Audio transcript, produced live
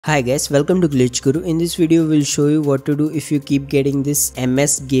Hi guys, welcome to Glitch Guru. In this video we'll show you what to do if you keep getting this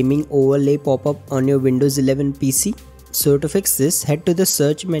MS Gaming Overlay pop-up on your Windows 11 PC. So to fix this, head to the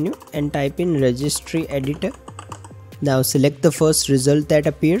search menu and type in registry editor. Now select the first result that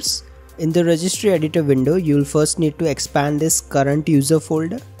appears. In the registry editor window, you'll first need to expand this current user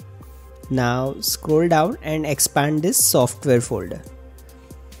folder. Now scroll down and expand this software folder.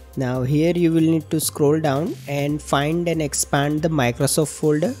 Now here you will need to scroll down and find and expand the Microsoft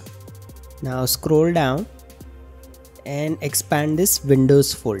folder. Now scroll down and expand this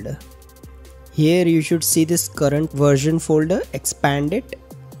Windows folder. Here you should see this current version folder, expand it.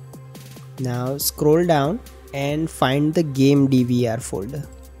 Now scroll down and find the game DVR folder.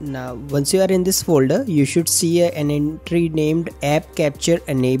 Now once you are in this folder, you should see an entry named app capture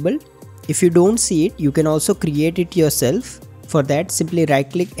enable. If you don't see it, you can also create it yourself. For that, simply right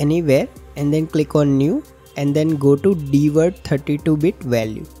click anywhere and then click on new and then go to dword 32-bit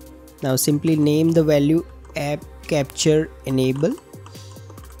value. Now simply name the value app capture enable.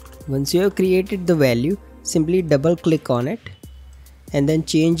 Once you have created the value, simply double click on it and then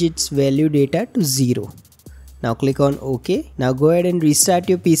change its value data to 0. Now click on OK. Now go ahead and restart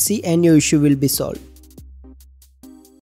your PC and your issue will be solved.